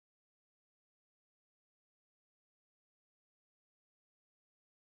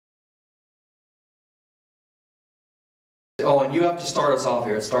Oh, and you have to start us off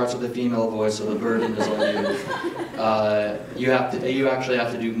here. It starts with a female voice, so the burden is on you. You actually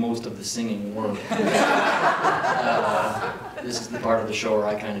have to do most of the singing work. This is the part of the show where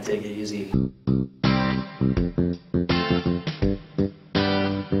I kind of take it easy.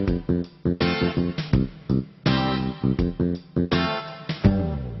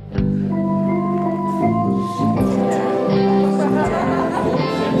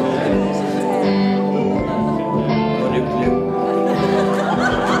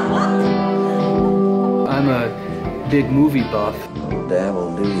 I'm a big movie buff. Oh,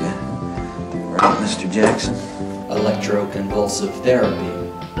 dabble, do you? Right, Mr. Jackson? Electroconvulsive therapy,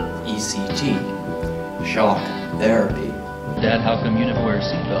 ECT, shock therapy. Dad, how come you never wear a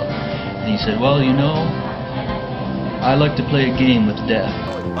seatbelt? And he said, well, you know, I like to play a game with death.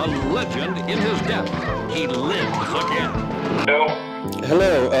 A legend in his death. He lives again.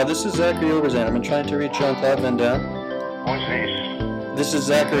 Hello, this is Zachary Oberzan. I've been trying to reach Jean-Claude Van Damme. Who's this? This is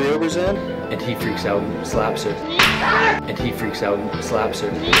Zachary Oberzan. And he freaks out and slaps her. And he freaks out and slaps her.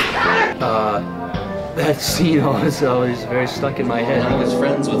 That scene was always very stuck in my head. I was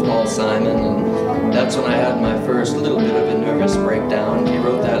friends with Paul Simon, and that's when I had my first little bit of a nervous breakdown. He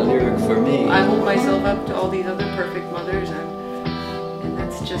wrote that lyric for me. I hold myself up to all these other perfect mothers, and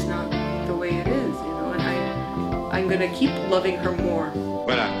that's just not the way it is, you know, and I'm gonna keep loving her more.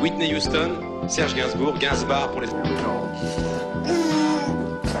 Voilà, Whitney Houston, Serge Gainsbourg, Gainsbourg pour les...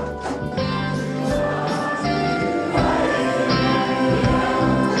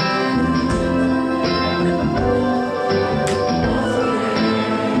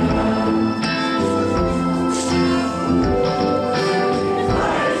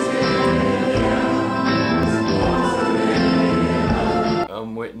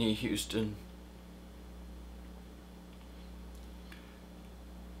 Whitney Houston.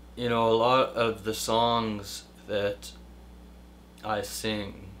 You know, a lot of the songs that I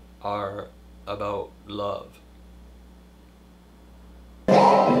sing are about love.